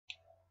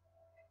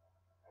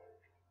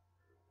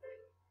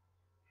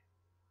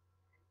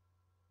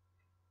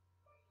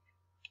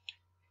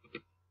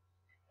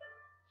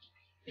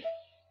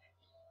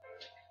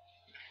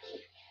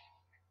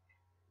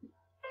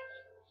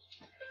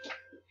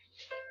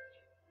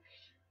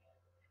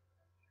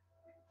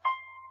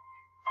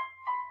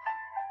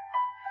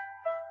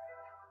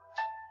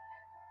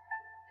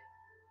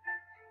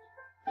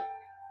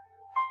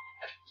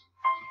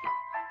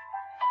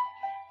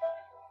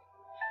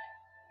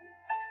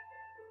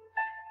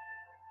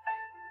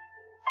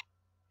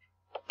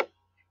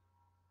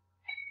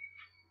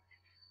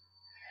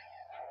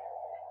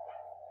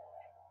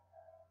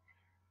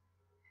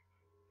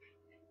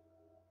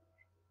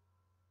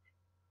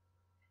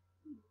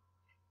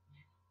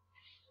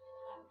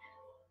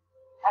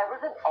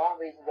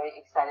always very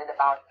excited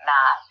about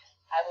math.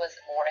 I was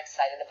more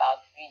excited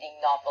about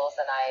reading novels,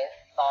 and I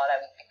thought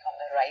I would become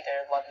a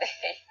writer one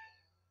day.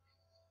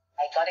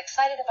 I got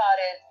excited about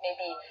it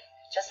maybe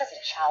just as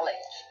a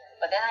challenge,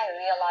 but then I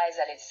realized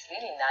that it's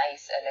really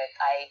nice and that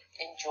I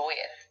enjoy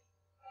it.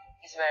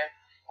 These were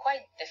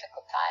quite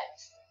difficult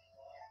times.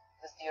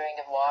 It was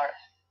during the war.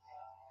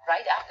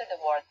 Right after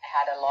the war, I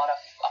had a lot of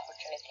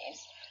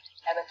opportunities.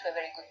 I went to a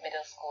very good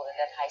middle school and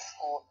then high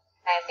school.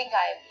 And I think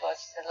I was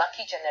the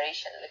lucky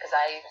generation because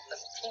I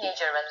was a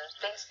teenager when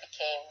things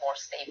became more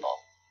stable.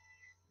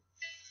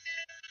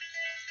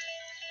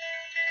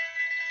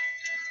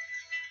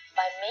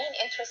 My main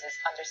interest is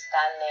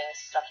understanding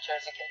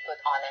structures you can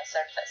put on a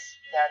surface.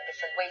 There are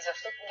different ways of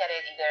looking at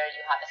it. Either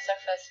you have a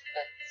surface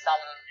with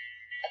some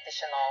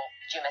additional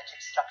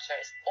geometric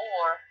structures,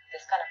 or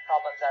these kind of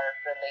problems are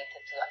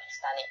related to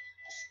understanding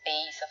the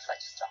space of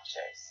such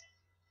structures.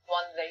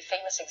 One very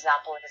famous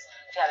example is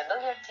if you have a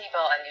billiard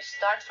table and you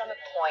start from a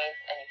point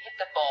and you hit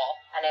the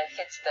ball and it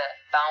hits the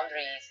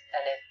boundaries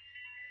and it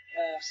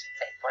moves,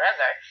 say,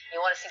 forever,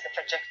 you want to see the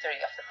trajectory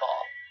of the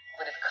ball.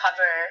 Would it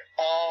cover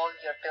all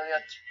your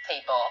billiard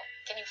table?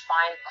 Can you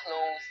find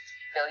closed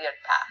billiard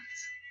paths?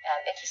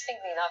 And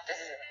interestingly enough, this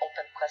is an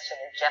open question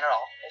in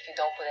general if you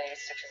don't put any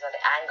restrictions on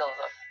the angles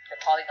of the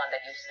polygon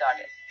that you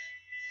started.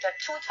 There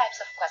are two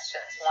types of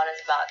questions. One is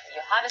about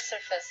you have a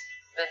surface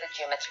with a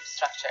geometric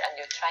structure and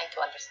you're trying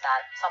to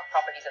understand some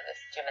properties of this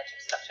geometric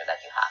structure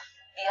that you have.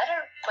 The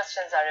other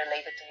questions are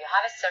related to you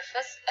have a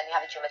surface and you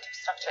have a geometric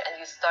structure and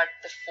you start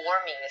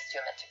deforming this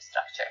geometric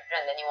structure,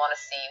 and then you want to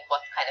see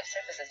what kind of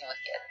surfaces you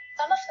would get.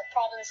 Some of the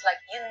problems, like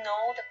you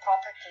know the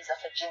properties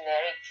of a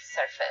generic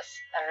surface,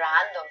 a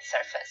random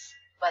surface,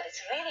 but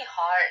it's really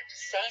hard to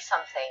say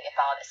something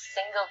about a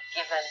single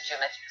given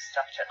geometric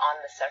structure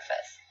on the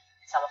surface.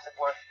 Some of the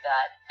work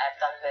that I've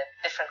done with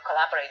different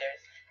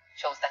collaborators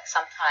shows that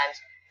sometimes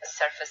the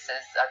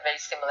surfaces are very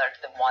similar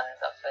to the ones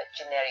of a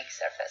generic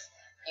surface.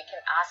 You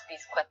can ask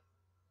these questions.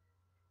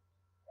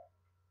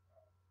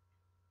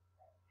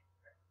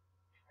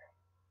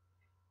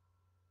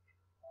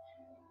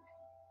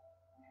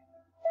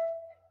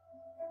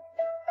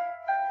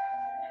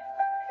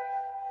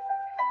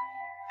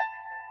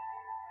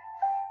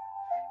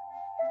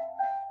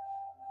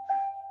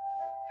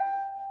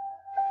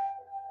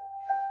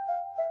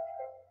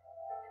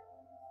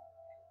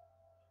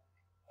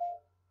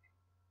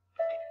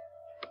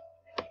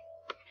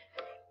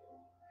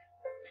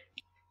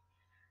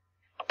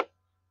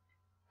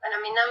 Bueno,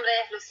 mi nombre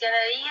es Luciana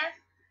Díaz,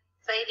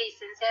 soy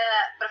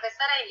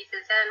profesora y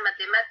licenciada en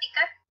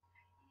matemáticas.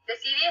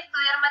 Decidí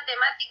estudiar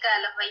matemática a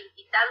los 20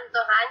 y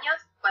tantos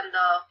años, cuando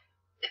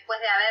después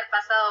de haber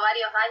pasado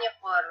varios años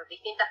por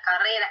distintas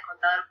carreras,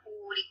 contador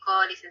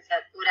público,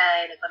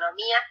 licenciatura en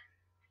economía,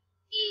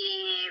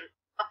 y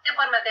opté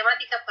por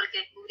matemáticas porque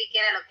descubrí que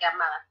era lo que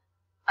amaba.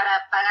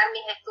 Para pagar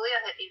mis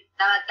estudios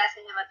daba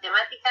clases de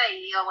matemática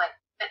y digo, bueno,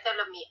 esto es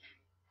lo mío.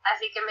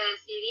 Así que me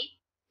decidí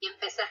y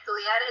empecé a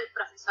estudiar el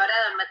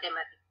profesorado en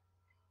matemáticas.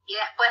 Y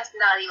después,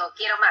 digo,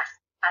 quiero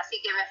más.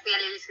 Así que me fui a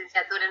la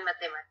licenciatura en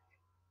matemáticas.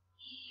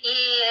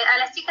 Y a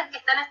las chicas que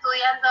están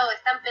estudiando o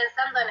están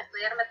pensando en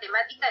estudiar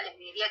matemática, les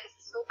diría que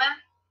se sumen,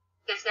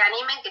 que se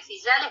animen, que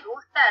si ya les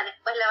gusta,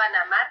 después la van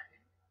a amar.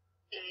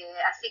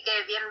 Así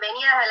que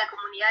bienvenidas a la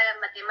comunidad de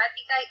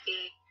matemática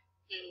y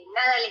que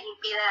nada les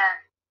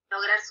impida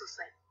lograr su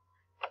sueño.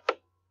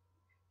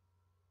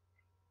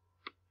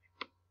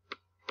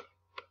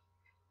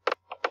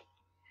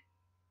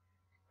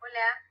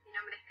 Hola, mi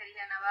nombre es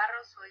Karina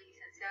Navarro, soy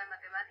licenciada en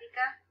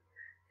matemática.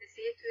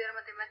 Decidí estudiar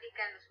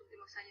matemática en los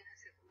últimos años de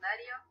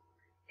secundario.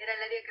 Era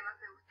el área que más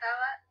me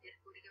gustaba y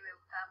descubrí que me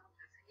gustaba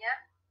mucho enseñar.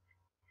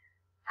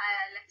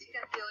 A las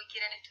chicas que hoy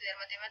quieren estudiar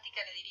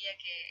matemática le diría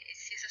que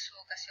si esa es su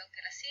vocación,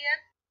 que la sigan,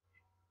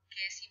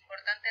 que es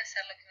importante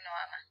hacer lo que uno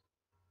ama.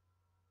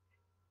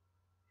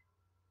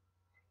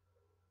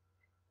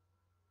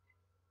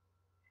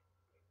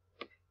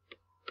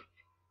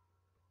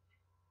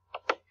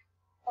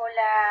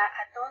 Hola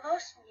a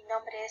todos, mi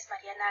nombre es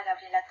Mariana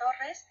Gabriela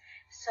Torres,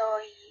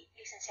 soy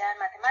licenciada en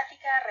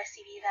matemática,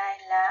 recibida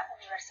en la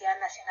Universidad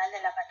Nacional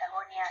de la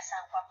Patagonia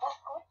San Juan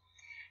Bosco.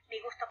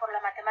 Mi gusto por la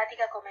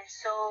matemática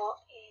comenzó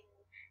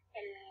en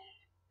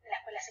la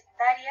escuela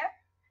secundaria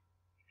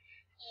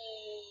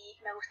y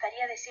me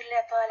gustaría decirle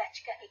a todas las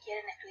chicas que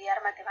quieren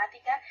estudiar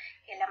matemática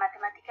que la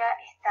matemática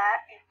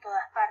está en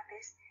todas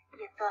partes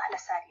y en todas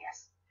las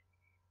áreas.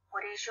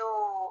 Por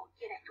ello,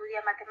 quien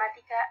estudia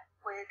matemática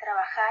puede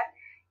trabajar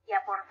y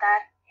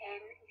aportar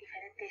en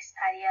diferentes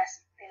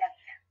áreas de la vida.